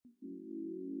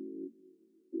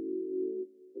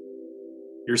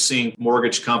You're seeing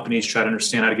mortgage companies try to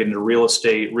understand how to get into real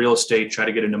estate try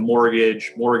to get into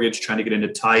mortgage trying to get into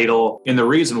title. And the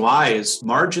reason why is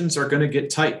margins are going to get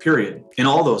tight, period, in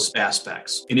all those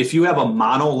aspects. And if you have a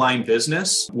monoline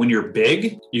business, when you're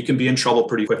big, you can be in trouble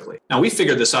pretty quickly. Now, we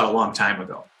figured this out a long time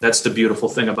ago. That's the beautiful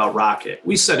thing about Rocket.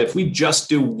 We said if we just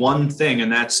do one thing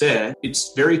and that's it,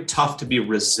 it's very tough to be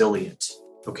resilient,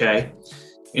 okay?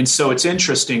 And so it's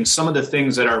interesting, some of the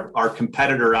things that our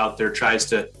competitor out there tries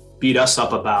to beat us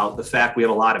up about, the fact we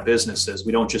have a lot of businesses,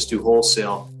 we don't just do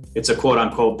wholesale, it's a quote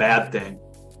unquote bad thing.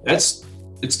 It's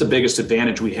the biggest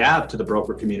advantage we have to the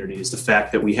broker community is the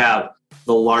fact that we have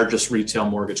the largest retail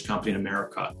mortgage company in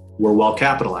America. We're well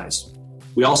capitalized.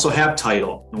 We also have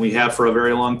title, and we have for a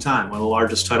very long time, one of the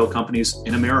largest title companies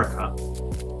in America.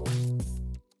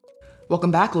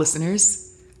 Welcome back,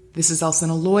 listeners. This is Elsa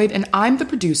Lloyd, and I'm the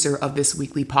producer of this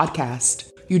weekly podcast.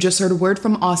 You just heard a word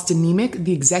from Austin Niemiec,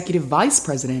 the Executive Vice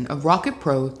President of Rocket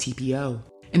Pro TPO.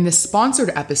 In this sponsored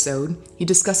episode, he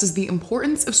discusses the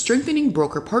importance of strengthening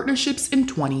broker partnerships in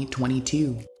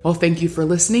 2022. Well, thank you for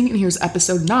listening, and here's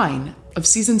episode 9 of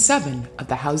season 7 of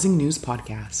the Housing News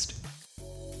Podcast.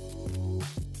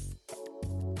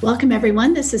 Welcome,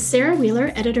 everyone. This is Sarah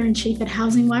Wheeler, Editor-in-Chief at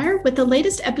Housing Wire, with the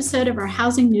latest episode of our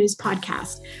Housing News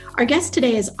Podcast. Our guest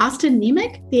today is Austin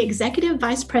Niemiec, the Executive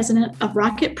Vice President of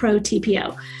Rocket Pro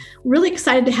TPO. Really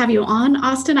excited to have you on,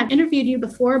 Austin. I've interviewed you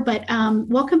before, but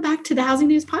welcome back to the Housing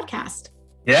News Podcast.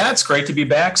 Yeah, it's great to be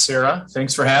back, Sarah.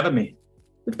 Thanks for having me.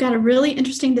 We've got a really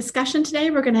interesting discussion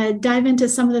today. We're going to dive into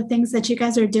some of the things that you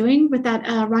guys are doing with that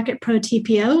Rocket Pro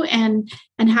TPO and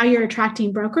how you're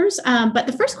attracting brokers. But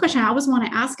the first question I always want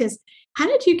to ask is, how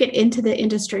did you get into the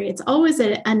industry? It's always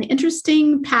an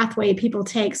interesting pathway people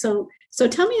take. So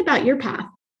tell me about your path.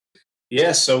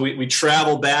 Yeah, so we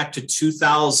travel back to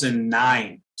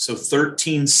 2009. So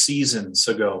 13 seasons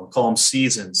ago, we call them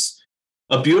seasons.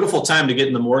 A beautiful time to get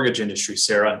in the mortgage industry,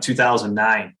 Sarah, in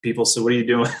 2009. People said, what are you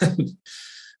doing?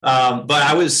 But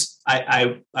I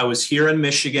was here in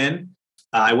Michigan.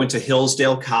 I went to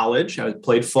Hillsdale College. I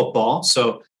played football.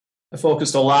 So I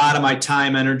focused a lot of my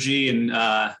time, energy, and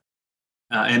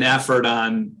effort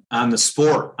on the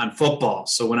sport, on football.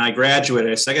 So when I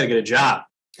graduated, I said, I got to get a job.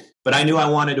 But I knew I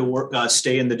wanted to work,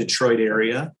 stay in the Detroit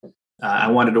area.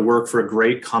 I wanted to work for a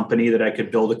great company that I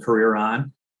could build a career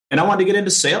on. And I wanted to get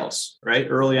into sales, right?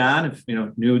 Early on,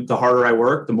 knew the harder I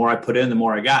worked, the more I put in, the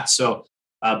more I got. So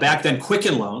back then,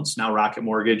 Quicken Loans, now Rocket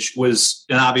Mortgage, was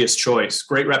an obvious choice.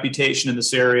 Great reputation in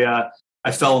this area.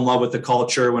 I fell in love with the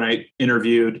culture when I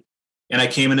interviewed, and I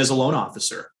came in as a loan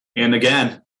officer. And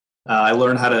again, I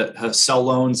learned how to sell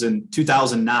loans in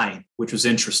 2009, which was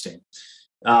interesting.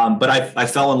 But I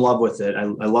fell in love with it. I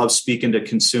love speaking to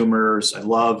consumers. I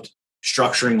loved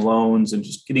structuring loans and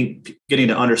just getting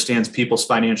to understand people's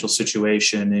financial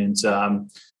situation. And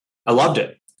I loved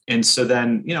it. And so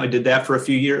then, I did that for a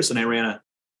few years, and I ran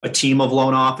a team of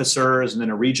loan officers and then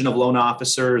a region of loan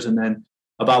officers. And then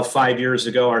about 5 years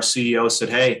ago, our CEO said,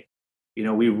 hey,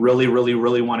 we really, really,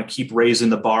 really want to keep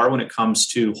raising the bar when it comes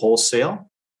to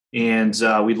wholesale. And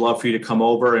we'd love for you to come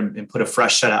over and put a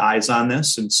fresh set of eyes on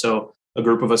this. And so a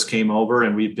group of us came over,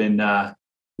 and we've been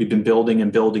building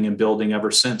and building and building ever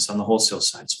since on the wholesale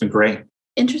side. It's been great.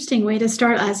 Interesting way to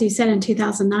start, as you said, in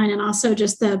 2009, and also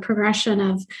just the progression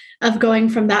of going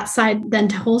from that side then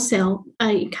to wholesale.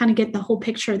 You kind of get the whole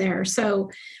picture there. So,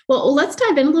 well, let's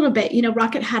dive in a little bit.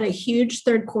 Rocket had a huge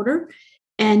third quarter,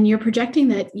 and you're projecting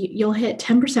that you'll hit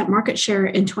 10% market share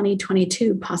in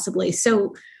 2022, possibly.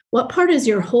 So what part has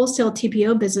your wholesale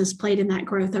TPO business played in that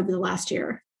growth over the last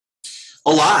year?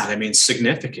 A lot.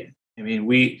 Significant.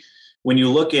 When you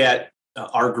look at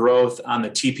our growth on the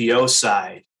TPO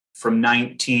side from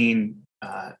 19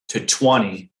 to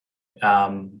 20,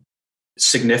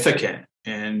 significant.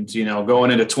 And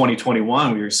going into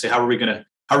 2021, we were saying, how are we going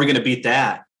to beat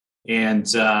that? And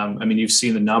you've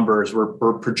seen the numbers.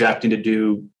 We're projecting to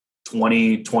do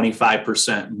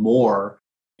 25% more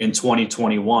in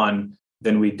 2021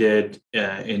 than we did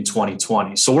in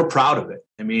 2020. So we're proud of it.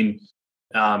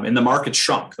 And the market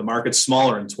shrunk. The market's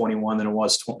smaller in 21 than it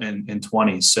was in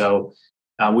 20. So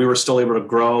we were still able to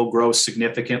grow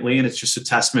significantly. And it's just a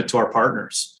testament to our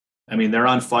partners. They're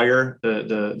on fire.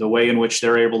 The way in which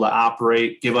they're able to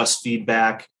operate, give us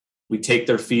feedback. We take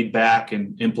their feedback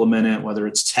and implement it, whether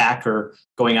it's tech or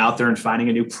going out there and finding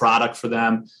a new product for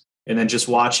them. And then just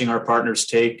watching our partners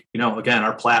take, again,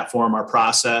 our platform, our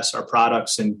process, our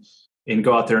products, and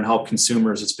go out there and help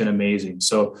consumers. It's been amazing.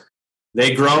 So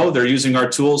they grow, they're using our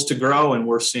tools to grow, and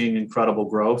we're seeing incredible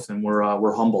growth, and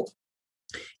we're humbled.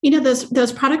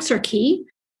 Those products are key,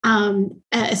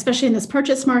 especially in this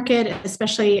purchase market,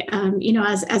 especially,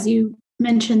 as you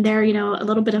mentioned there, a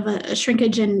little bit of a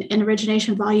shrinkage in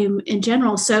origination volume in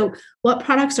general. So what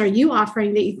products are you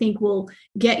offering that you think will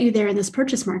get you there in this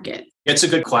purchase market? It's a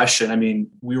good question. I mean,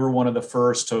 we were one of the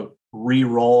first to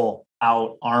re-roll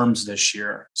out ARMs this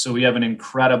year. So we have an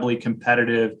incredibly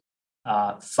competitive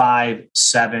 5,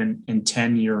 7, and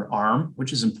 10-year ARM,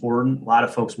 which is important. A lot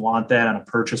of folks want that on a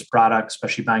purchase product,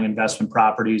 especially buying investment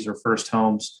properties or first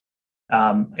homes.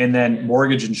 And then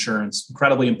mortgage insurance,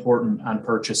 incredibly important on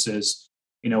purchases.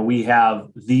 We have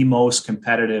the most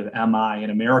competitive MI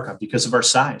in America because of our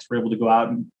size. We're able to go out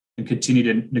and continue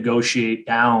to negotiate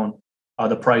down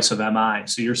the price of MI.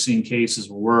 So you're seeing cases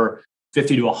where we're $50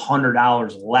 to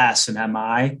 $100 less in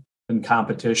MI than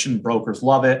competition. Brokers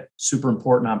love it. Super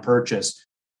important on purchase.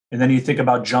 And then you think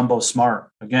about Jumbo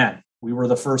Smart. Again, we were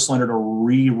the first lender to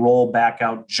re-roll back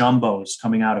out jumbos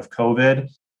coming out of COVID.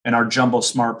 And our Jumbo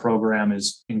Smart program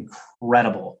is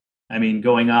incredible. I mean,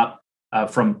 going up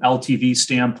from LTV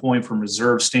standpoint, from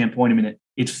reserve standpoint, I mean,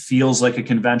 it feels like a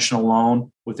conventional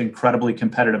loan with incredibly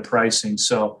competitive pricing.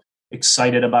 So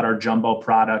excited about our Jumbo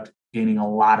product, gaining a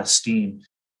lot of steam.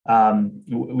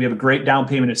 We have a great down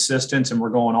payment assistance, and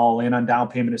we're going all in on down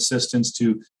payment assistance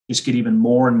to just get even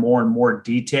more and more and more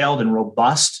detailed and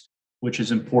robust, which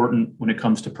is important when it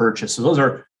comes to purchase. So those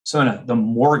are some of the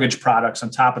mortgage products on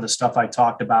top of the stuff I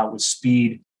talked about with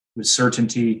speed, with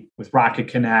certainty, with Rocket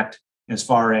Connect, as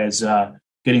far as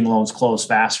getting loans closed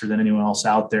faster than anyone else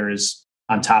out there is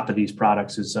on top of these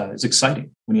products is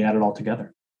exciting when you add it all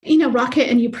together.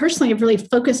 Rocket and you personally have really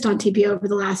focused on TPO over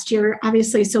the last year,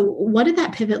 obviously. So what did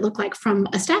that pivot look like from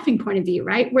a staffing point of view,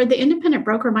 right? Where the independent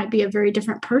broker might be a very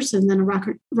different person than a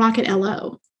Rocket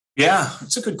LO. Yeah,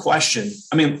 it's a good question.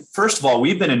 I mean, first of all,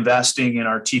 we've been investing in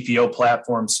our TPO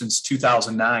platform since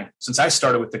 2009, since I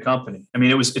started with the company. I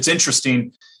mean, it's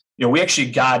interesting. We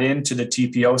actually got into the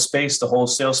TPO space, the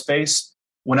wholesale space,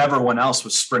 when everyone else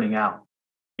was sprinting out.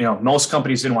 Most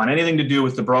companies didn't want anything to do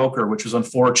with the broker, which was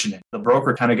unfortunate. The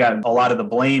broker kind of got a lot of the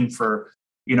blame for,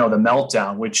 the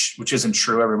meltdown, which isn't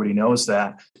true. Everybody knows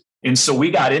that. And so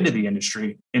we got into the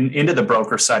industry and into the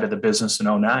broker side of the business in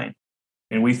 2009.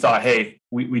 And we thought, hey,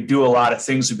 we do a lot of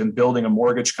things. We've been building a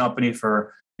mortgage company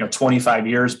for 25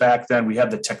 years back then. We have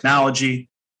the technology,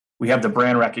 we have the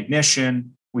brand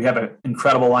recognition, we have an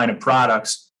incredible line of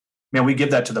products. Man, we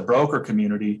give that to the broker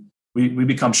community. We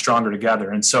become stronger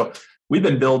together. And so we've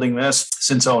been building this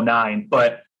since 2009.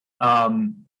 But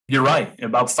you're right.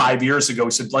 About 5 years ago,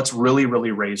 we said, let's really,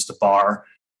 really raise the bar.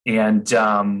 And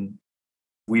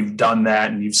we've done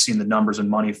that. And you've seen the numbers and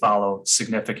money follow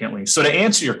significantly. So to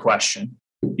answer your question,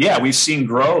 yeah, we've seen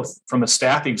growth from a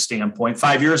staffing standpoint.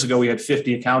 5 years ago, we had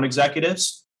 50 account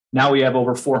executives. Now we have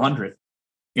over 400.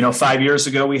 5 years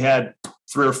ago, we had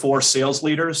 3 or 4 sales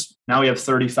leaders. Now we have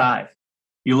 35.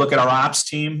 You look at our ops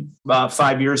team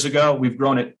 5 years ago, we've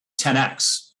grown it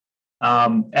 10x.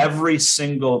 Every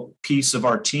single piece of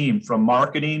our team, from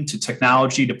marketing to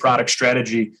technology to product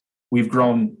strategy, we've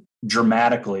grown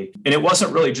dramatically. And it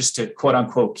wasn't really just to quote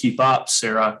unquote keep up,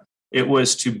 Sarah. It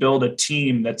was to build a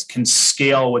team that can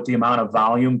scale with the amount of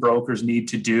volume brokers need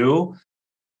to do,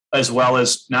 as well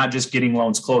as not just getting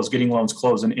loans closed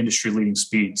in industry leading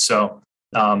speed. So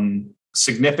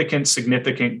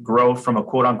significant growth from a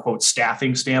quote unquote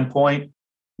staffing standpoint.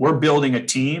 We're building a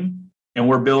team and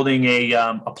we're building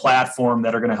a platform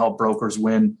that are going to help brokers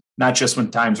win, not just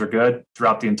when times are good,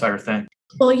 throughout the entire thing.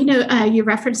 Well, you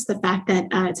referenced the fact that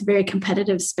it's a very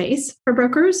competitive space for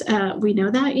brokers. We know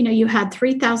that. You had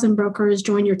 3,000 brokers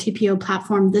join your TPO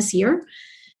platform this year.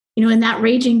 In that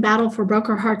raging battle for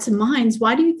broker hearts and minds,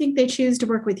 why do you think they choose to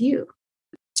work with you?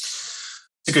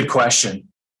 It's a good question.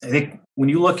 I think when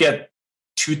you look at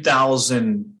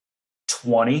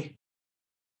 2020,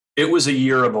 it was a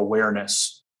year of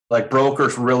awareness. Like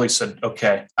brokers really said,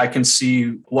 okay, I can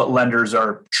see what lenders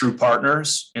are true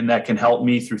partners and that can help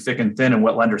me through thick and thin and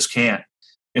what lenders can't.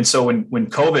 And so when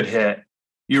COVID hit,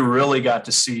 you really got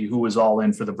to see who was all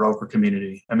in for the broker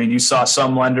community. I mean, you saw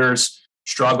some lenders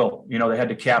struggle. They had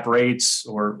to cap rates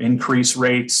or increase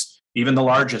rates, even the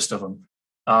largest of them.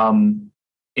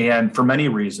 And for many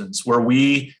reasons, where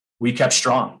we kept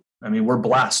strong. I mean, we're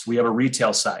blessed. We have a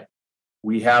retail side.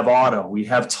 We have auto, we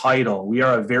have title. We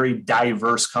are a very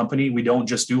diverse company. We don't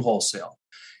just do wholesale.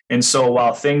 And so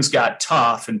while things got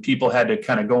tough and people had to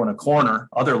kind of go in a corner,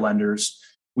 other lenders,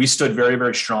 we stood very,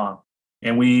 very strong.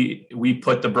 And we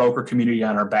put the broker community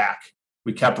on our back.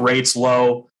 We kept rates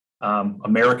low.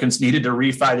 Americans needed to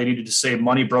refi. They needed to save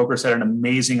money. Brokers had an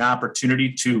amazing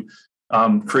opportunity to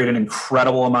create an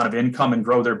incredible amount of income and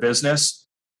grow their business.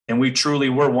 And we truly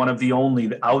were one of the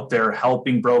only out there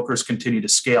helping brokers continue to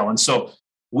scale. And so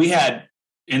we had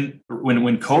when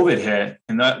COVID hit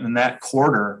in that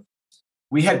quarter,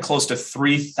 we had close to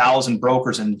 3,000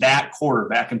 brokers in that quarter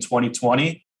back in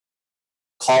 2020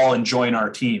 call and join our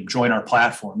team, join our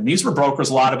platform. And these were brokers,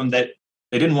 a lot of them that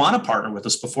they didn't want to partner with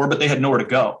us before, but they had nowhere to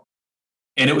go.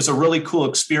 And it was a really cool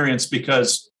experience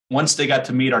because once they got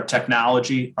to meet our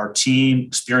technology, our team,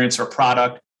 experience our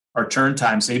product, our turn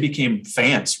times, they became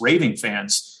fans, raving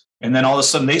fans. And then all of a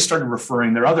sudden they started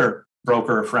referring their other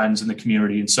broker friends in the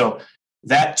community. And so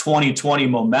that 2020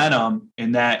 momentum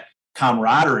and that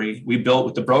camaraderie we built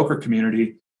with the broker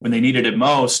community when they needed it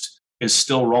most is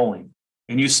still rolling.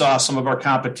 And you saw some of our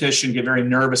competition get very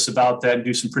nervous about that and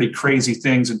do some pretty crazy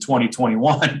things in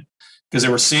 2021 because they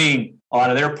were seeing a lot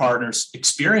of their partners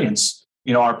experience,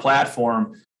 our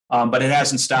platform. But it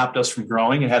hasn't stopped us from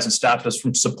growing. It hasn't stopped us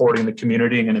from supporting the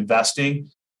community and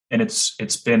investing. And it's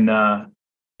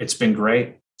been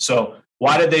great. So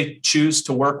why did they choose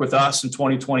to work with us in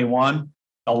 2021?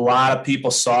 A lot of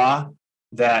people saw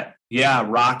that,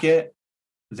 Rocket,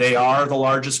 they are the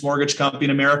largest mortgage company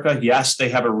in America. Yes, they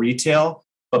have a retail,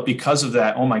 but because of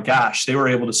that, oh my gosh, they were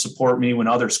able to support me when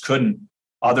others couldn't,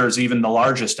 others even the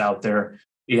largest out there.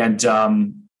 And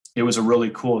it was a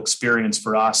really cool experience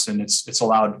for us. And it's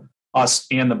allowed us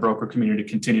and the broker community to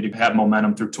continue to have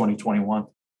momentum through 2021.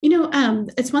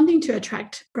 It's one thing to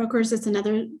attract brokers. It's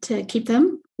another to keep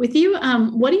them with you.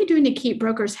 What are you doing to keep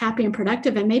brokers happy and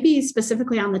productive, and maybe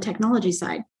specifically on the technology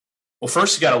side? Well,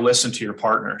 first, you got to listen to your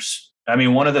partners. I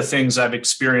mean, one of the things I've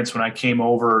experienced when I came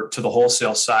over to the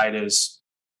wholesale side is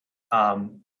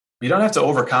you don't have to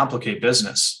overcomplicate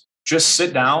business. Just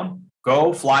sit down,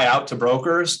 go fly out to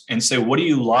brokers and say, what do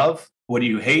you love? What do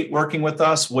you hate working with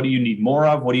us? What do you need more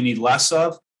of? What do you need less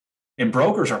of? And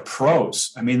brokers are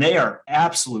pros. I mean, they are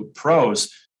absolute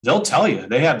pros. They'll tell you,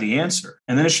 they have the answer.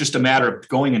 And then it's just a matter of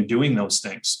going and doing those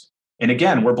things. And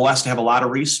again, we're blessed to have a lot of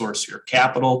resource here,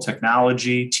 capital,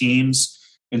 technology, teams.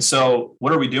 And so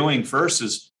what are we doing first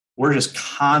is we're just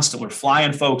we're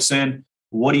flying folks in.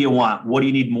 What do you want? What do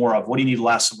you need more of? What do you need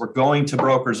less of? We're going to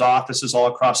brokers' offices all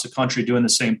across the country doing the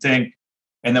same thing.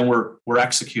 And then we're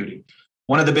executing.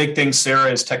 One of the big things,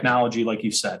 Sarah, is technology, like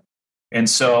you said. And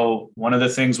so one of the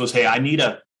things was, hey, I need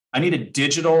a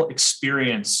digital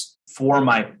experience for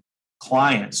my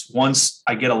clients once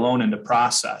I get a loan into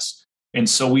process. And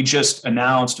so we just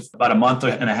announced about a month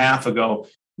and a half ago,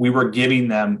 we were giving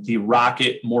them the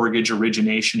Rocket Mortgage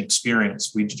Origination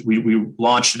Experience. We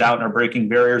launched it out in our Breaking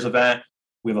Barriers event.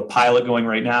 We have a pilot going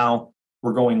right now.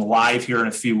 We're going live here in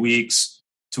a few weeks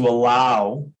to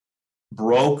allow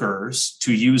brokers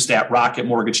to use that Rocket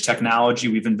Mortgage technology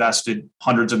we've invested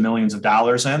hundreds of millions of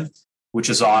dollars in, which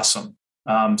is awesome.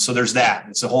 So there's that.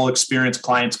 It's a whole experience.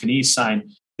 Clients can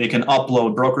e-sign. They can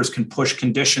upload. Brokers can push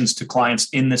conditions to clients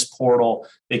in this portal.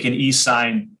 They can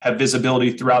e-sign, have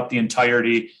visibility throughout the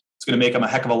entirety. It's going to make them a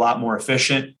heck of a lot more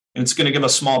efficient. And it's going to give a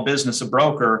small business, a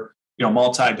broker,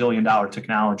 multi-billion-dollar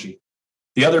technology.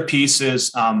 The other piece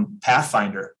is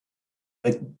Pathfinder.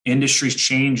 The industry's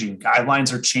changing.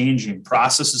 Guidelines are changing.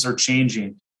 Processes are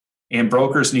changing. And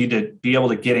brokers need to be able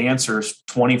to get answers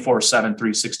 24/7,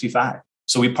 365.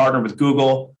 So we partnered with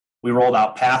Google. We rolled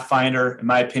out Pathfinder. In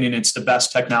my opinion, it's the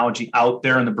best technology out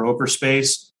there in the broker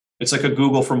space. It's like a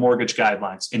Google for mortgage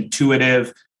guidelines.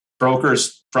 Intuitive.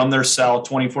 Brokers from their cell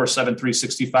 24/7,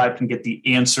 365 can get the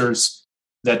answers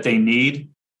that they need.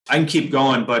 I can keep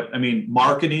going, but I mean,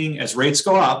 marketing, as rates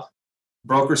go up,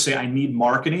 brokers say, I need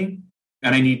marketing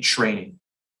and I need training.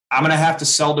 I'm going to have to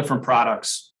sell different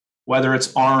products, whether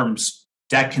it's ARMs,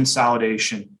 debt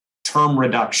consolidation, term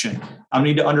reduction. I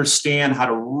need to understand how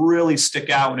to really stick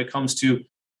out when it comes to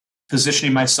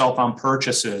positioning myself on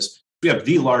purchases. We have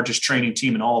the largest training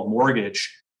team in all of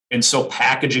mortgage. And so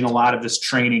packaging a lot of this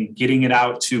training, getting it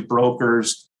out to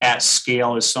brokers at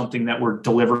scale is something that we're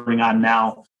delivering on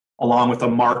now, along with a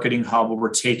marketing hub where we're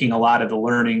taking a lot of the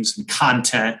learnings and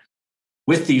content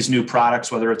with these new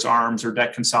products, whether it's ARMs or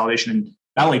debt consolidation, and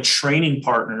not only training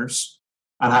partners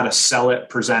on how to sell it,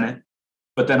 present it,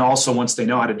 but then also once they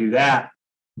know how to do that,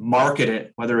 market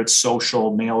it, whether it's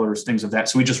social, mailers, things of that.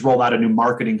 So we just rolled out a new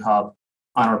marketing hub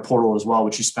on our portal as well,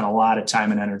 which you spent a lot of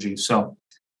time and energy. So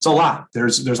it's a lot.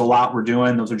 There's a lot we're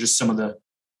doing. Those are just some of the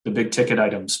big ticket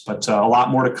items, but a lot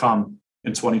more to come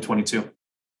in 2022.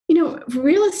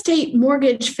 Real estate,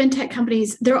 mortgage, fintech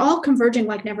companies, they're all converging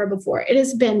like never before. It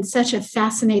has been such a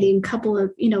fascinating couple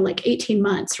of, 18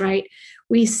 months, right?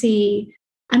 You see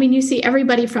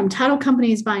everybody from title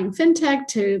companies buying fintech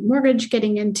to mortgage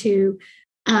getting into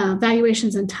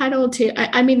valuations and title to,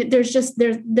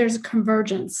 there's a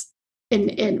convergence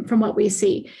in from what we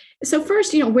see. So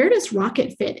first, where does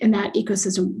Rocket fit in that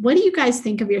ecosystem? What do you guys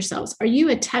think of yourselves? Are you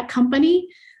a tech company?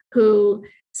 who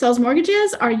sells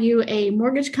mortgages? Are you a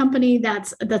mortgage company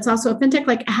that's also a fintech?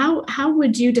 Like how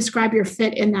would you describe your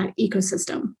fit in that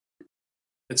ecosystem?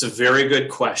 It's a very good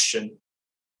question.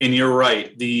 And you're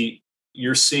right.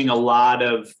 You're seeing a lot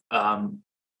of, I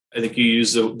think you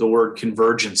use the word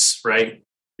convergence, right?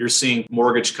 You're seeing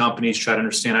mortgage companies try to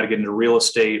understand how to get into real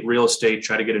estate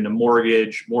try to get into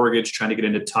mortgage trying to get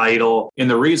into title. And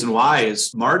the reason why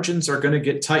is margins are going to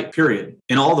get tight, period,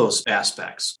 in all those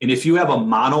aspects. And if you have a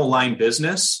monoline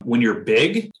business, when you're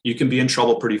big, you can be in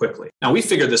trouble pretty quickly. Now, we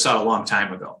figured this out a long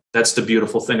time ago. That's the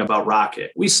beautiful thing about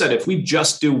Rocket. We said if we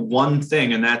just do one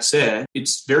thing and that's it,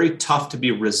 it's very tough to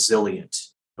be resilient,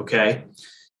 okay?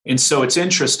 And so it's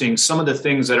interesting, some of the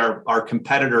things that our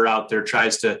competitor out there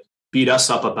tries to beat us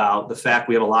up about, the fact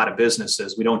we have a lot of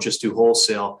businesses, we don't just do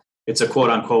wholesale, it's a quote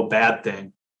unquote bad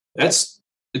thing. It's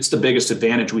the biggest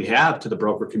advantage we have to the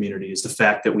broker community is the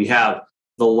fact that we have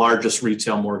the largest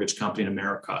retail mortgage company in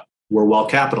America. We're well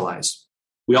capitalized.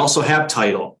 We also have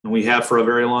title, and we have for a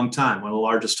very long time, one of the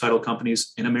largest title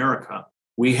companies in America.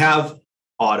 We have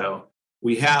auto,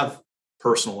 we have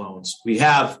personal loans, we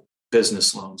have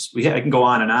business loans. I can go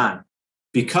on and on.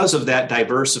 Because of that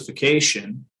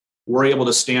diversification, we're able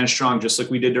to stand strong, just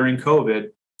like we did during COVID,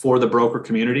 for the broker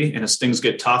community. And as things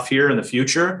get tough here in the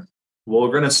future, we're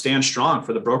going to stand strong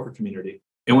for the broker community.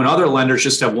 And when other lenders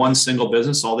just have one single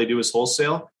business, all they do is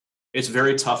wholesale, it's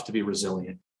very tough to be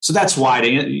resilient. So that's why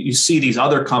you see these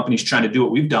other companies trying to do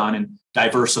what we've done and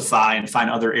diversify and find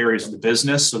other areas of the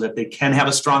business so that they can have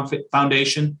a strong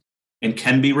foundation and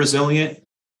can be resilient.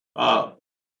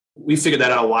 We figured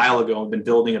that out a while ago and been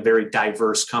building a very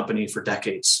diverse company for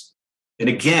decades. And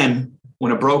again,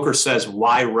 when a broker says,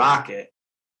 why Rocket?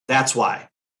 That's why.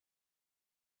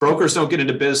 Brokers don't get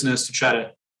into business to try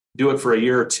to do it for a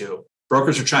year or two.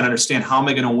 Brokers are trying to understand, how am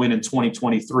I going to win in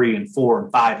 2023 and 4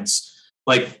 and 5? And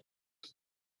like,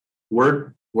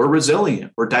 we're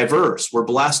resilient. We're diverse. We're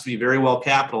blessed to be very well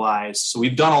capitalized. So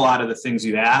we've done a lot of the things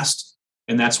you asked.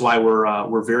 And that's why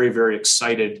we're very, very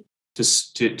excited to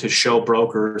show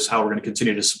brokers how we're going to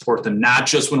continue to support them, not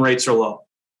just when rates are low,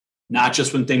 not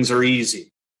just when things are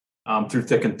easy, through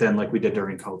thick and thin, like we did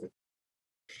during COVID.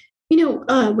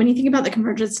 When you think about the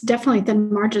convergence, definitely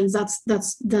thin margins,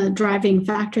 that's the driving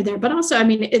factor there. But also, I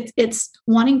mean, it's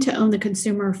wanting to own the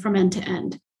consumer from end to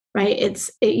end, right?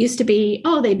 It used to be,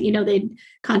 they'd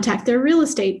contact their real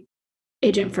estate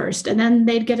agent first, and then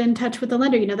they'd get in touch with the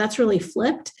lender. That's really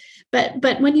flipped.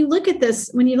 But when you look at this,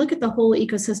 when you look at the whole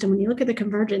ecosystem, when you look at the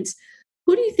convergence,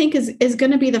 who do you think is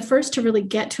going to be the first to really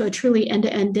get to a truly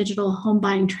end-to-end digital home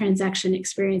buying transaction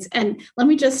experience? And let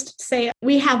me just say,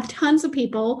 we have tons of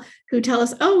people who tell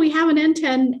us, "Oh, we have an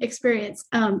end-to-end experience."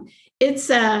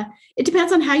 It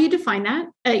depends on how you define that.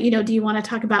 Do you want to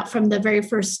talk about from the very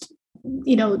first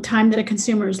time that a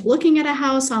consumer is looking at a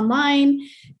house online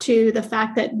to the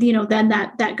fact that, then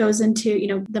that goes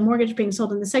into, the mortgage being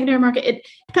sold in the secondary market? It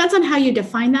depends on how you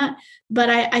define that,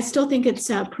 but I still think it's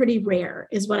pretty rare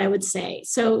is what I would say.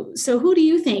 So who do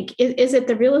you think? Is it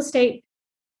the real estate,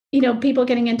 people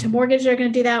getting into mortgage are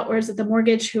going to do that? Or is it the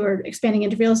mortgage who are expanding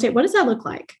into real estate? What does that look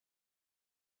like?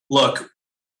 Look,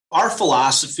 our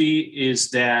philosophy is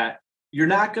that you're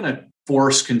not going to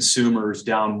force consumers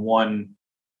down one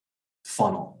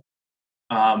funnel.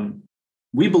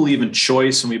 We believe in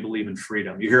choice and we believe in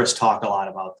freedom. You hear us talk a lot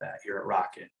about that here at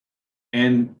Rocket.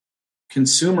 And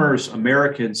consumers,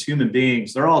 Americans, human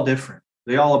beings, they're all different.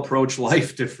 They all approach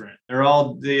life different.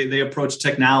 They approach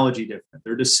technology different.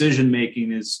 Their decision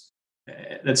making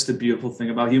that's the beautiful thing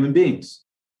about human beings.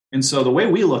 And so the way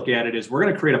we look at it is we're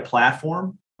going to create a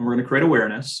platform and we're going to create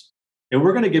awareness and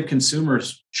we're going to give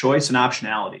consumers choice and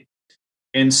optionality.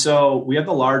 And so we have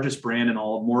the largest brand in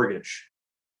all of mortgage.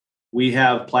 We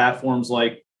have platforms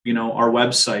like, our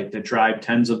website that drive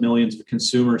tens of millions of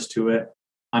consumers to it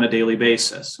on a daily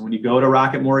basis. And when you go to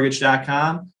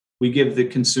rocketmortgage.com, we give the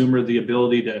consumer the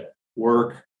ability to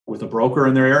work with a broker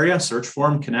in their area, search for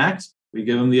them, connect. We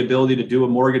give them the ability to do a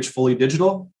mortgage fully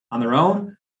digital on their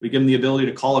own. We give them the ability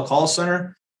to call a call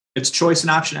center. It's choice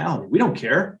and optionality. We don't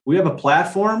care. We have a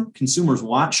platform. Consumers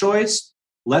want choice.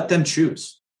 Let them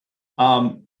choose.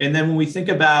 And then when we think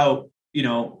about,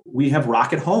 we have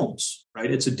Rocket Homes, right?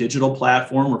 It's a digital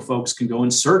platform where folks can go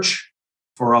and search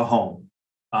for a home.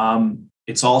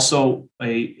 It's also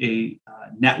a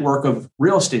network of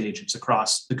real estate agents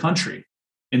across the country.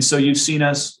 And so you've seen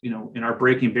us, in our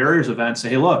Breaking Barriers event say,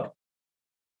 hey, look,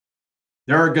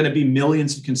 there are going to be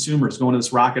millions of consumers going to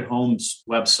this Rocket Homes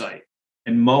website.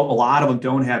 And a lot of them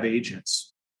don't have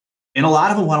agents. And a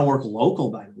lot of them want to work local,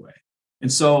 by the way.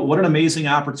 And so what an amazing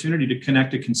opportunity to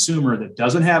connect a consumer that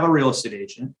doesn't have a real estate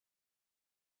agent,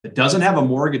 that doesn't have a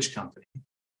mortgage company,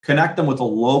 connect them with a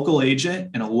local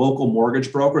agent and a local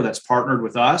mortgage broker that's partnered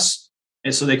with us,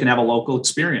 and so they can have a local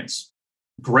experience.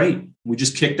 Great. We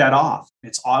just kicked that off.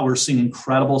 We're seeing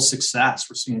incredible success.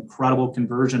 We're seeing incredible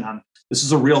conversion on this.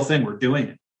 Is a real thing. We're doing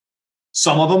it.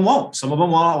 Some of them won't. Some of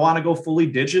them want to go fully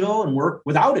digital and work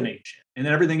without an agent, and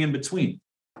then everything in between.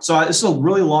 So this is a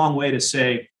really long way to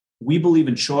say we believe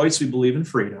in choice. We believe in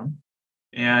freedom,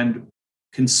 and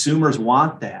consumers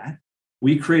want that.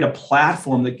 We create a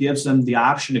platform that gives them the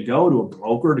option to go to a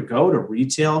broker, to go to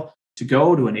retail, to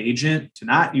go to an agent, to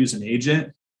not use an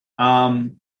agent.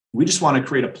 We just want to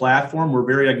create a platform. We're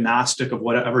very agnostic of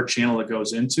whatever channel it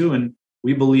goes into. And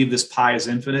we believe this pie is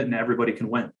infinite and everybody can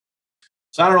win.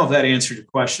 So I don't know if that answered your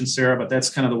question, Sarah, but that's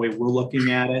kind of the way we're looking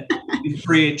at it. We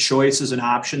create choices and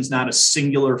options, not a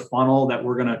singular funnel that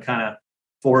we're going to kind of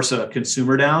force a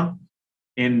consumer down.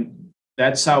 And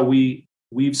that's how we've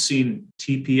seen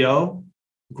TPO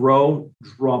grow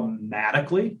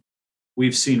dramatically.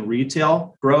 We've seen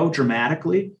retail grow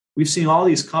dramatically. We've seen all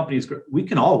these companies grow. We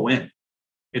can all win.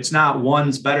 It's not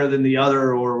one's better than the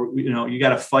other, or you got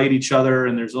to fight each other.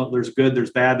 And there's good,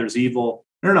 there's bad, there's evil.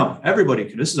 No. Everybody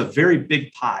can. This is a very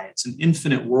big pie. It's an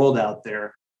infinite world out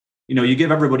there. You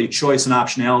give everybody choice and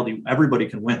optionality. Everybody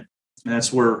can win, and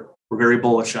that's where we're very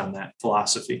bullish on that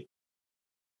philosophy.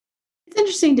 It's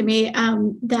interesting to me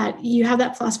that you have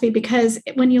that philosophy, because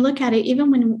when you look at it, even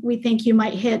when we think you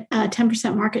might hit a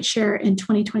 10% market share in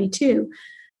 2022,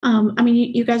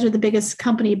 you guys are the biggest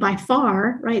company by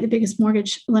far, right? The biggest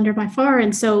mortgage lender by far.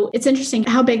 And so it's interesting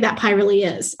how big that pie really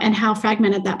is and how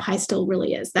fragmented that pie still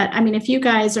really is. If you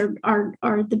guys are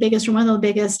the biggest or one of the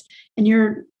biggest and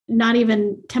you're not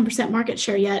even 10% market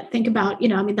share yet, think about,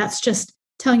 that's just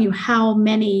telling you how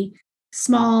many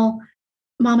small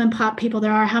mom and pop people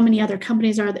there are, how many other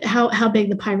companies are, how big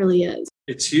the pie really is.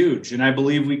 It's huge. And I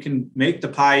believe we can make the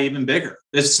pie even bigger.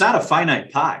 It's not a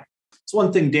finite pie. It's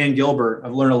one thing, Dan Gilbert,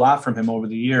 I've learned a lot from him over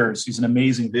the years. He's an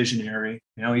amazing visionary.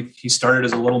 He started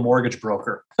as a little mortgage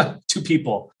broker, 2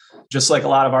 people, just like a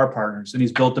lot of our partners. And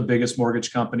he's built the biggest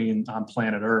mortgage company on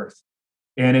planet Earth.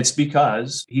 And it's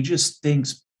because he just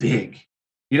thinks big.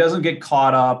 He doesn't get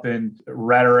caught up in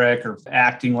rhetoric or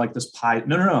acting like this pie.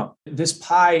 No. This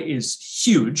pie is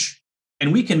huge,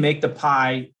 and we can make the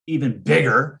pie even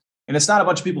bigger. And it's not a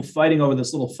bunch of people fighting over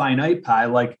this little finite pie.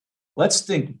 Like, let's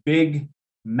think big,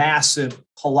 massive,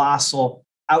 colossal,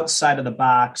 outside of the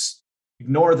box,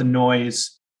 ignore the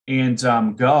noise, and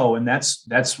go. And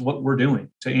that's what we're doing.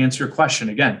 To answer your question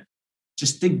again,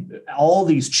 just think all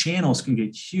these channels can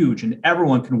get huge, and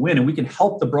everyone can win, and we can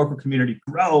help the broker community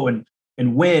grow and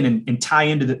win and tie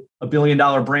into a $1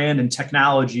 billion brand and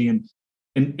technology. And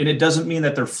it doesn't mean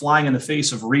that they're flying in the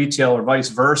face of retail or vice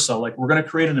versa. Like, we're going to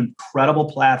create an incredible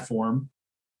platform,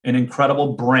 an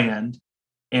incredible brand,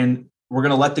 and we're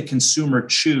going to let the consumer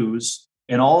choose,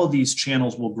 and all of these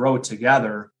channels will grow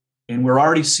together. And we're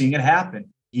already seeing it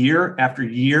happen year after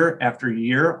year after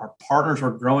year. Our partners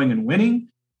are growing and winning.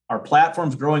 Our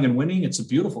platform's growing and winning. It's a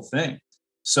beautiful thing.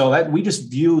 So that we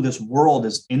just view this world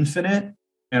as infinite,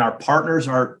 and our partners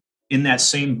are in that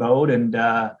same boat, and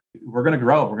we're going to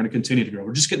grow. We're going to continue to grow.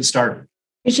 We're just getting started.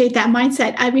 Appreciate that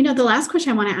mindset. The last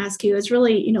question I want to ask you is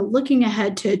really, looking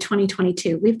ahead to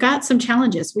 2022, we've got some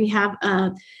challenges. We have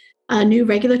a new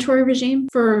regulatory regime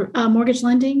for mortgage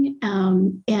lending,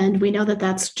 and we know that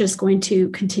that's just going to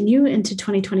continue into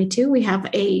 2022. We have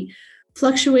a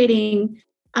fluctuating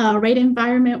rate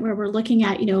environment where we're looking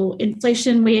at,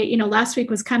 inflation. Last week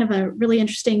was kind of a really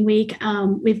interesting week.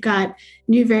 We've got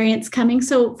new variants coming.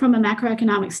 So from a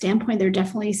macroeconomic standpoint, there are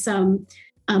definitely some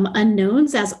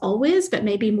unknowns as always, but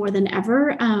maybe more than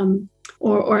ever,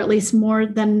 or at least more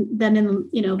than in,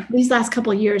 these last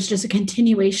couple of years, just a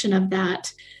continuation of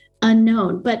that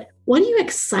unknown. But what are you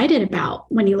excited about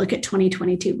when you look at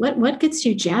 2022? What gets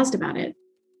you jazzed about it?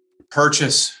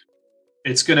 Purchase.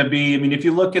 It's going to be, if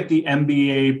you look at the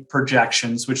MBA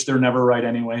projections, which they're never right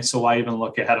anyway, so why even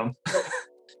look at them?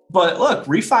 But look,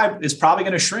 refi is probably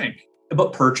going to shrink,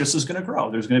 but purchase is going to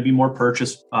grow. There's going to be more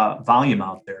purchase volume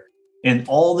out there. And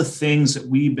all the things that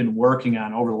we've been working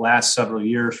on over the last several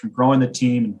years, from growing the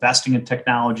team, investing in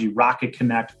technology, Rocket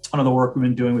Connect, a ton of the work we've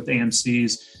been doing with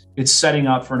AMCs, it's setting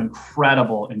up for an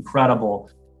incredible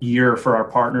year for our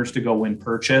partners to go win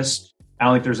purchase. I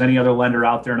don't think there's any other lender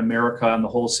out there in America on the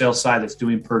wholesale side that's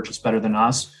doing purchase better than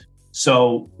us.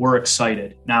 So we're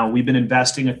excited. Now, we've been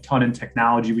investing a ton in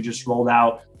technology. We just rolled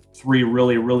out 3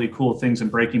 really, really cool things in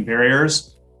breaking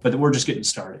barriers, but we're just getting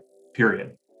started,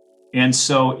 period. And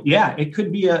so, yeah, it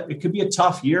could be a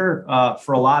tough year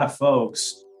for a lot of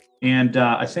folks. And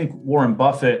I think Warren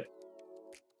Buffett,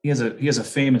 he has a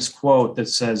famous quote that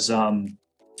says,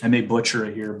 I may butcher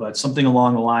it here, but something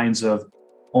along the lines of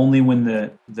only when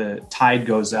the tide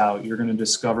goes out, you're going to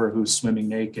discover who's swimming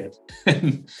naked.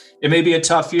 It may be a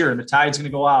tough year and the tide's going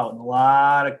to go out, and a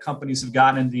lot of companies have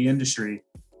gotten into the industry,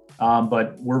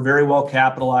 but we're very well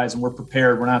capitalized and we're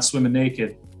prepared. We're not swimming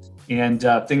naked, and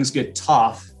things get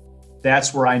tough.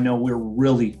 That's where I know we're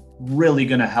really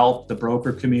going to help the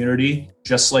broker community,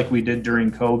 just like we did during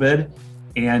COVID,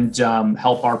 and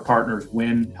help our partners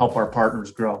win, help our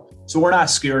partners grow. So we're not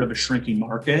scared of a shrinking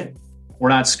market. We're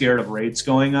not scared of rates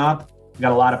going up. We've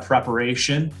got a lot of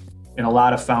preparation and a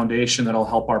lot of foundation that'll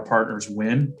help our partners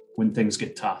win when things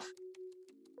get tough.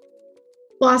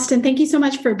 Well, Austin, thank you so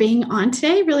much for being on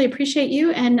today. Really appreciate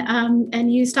you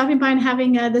and you stopping by and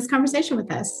having this conversation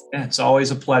with us. Yeah, it's always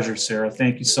a pleasure, Sarah.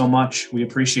 Thank you so much. We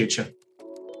appreciate you.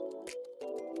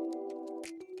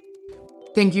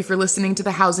 Thank you for listening to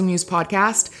the Housing News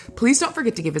Podcast. Please don't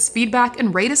forget to give us feedback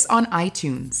and rate us on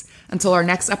iTunes. Until our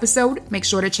next episode, make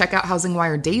sure to check out Housing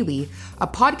Wire Daily, a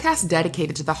podcast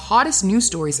dedicated to the hottest news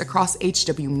stories across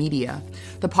HW Media.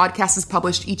 The podcast is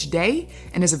published each day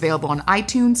and is available on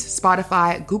iTunes,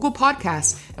 Spotify, Google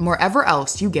Podcasts, and wherever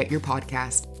else you get your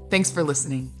podcast. Thanks for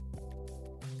listening.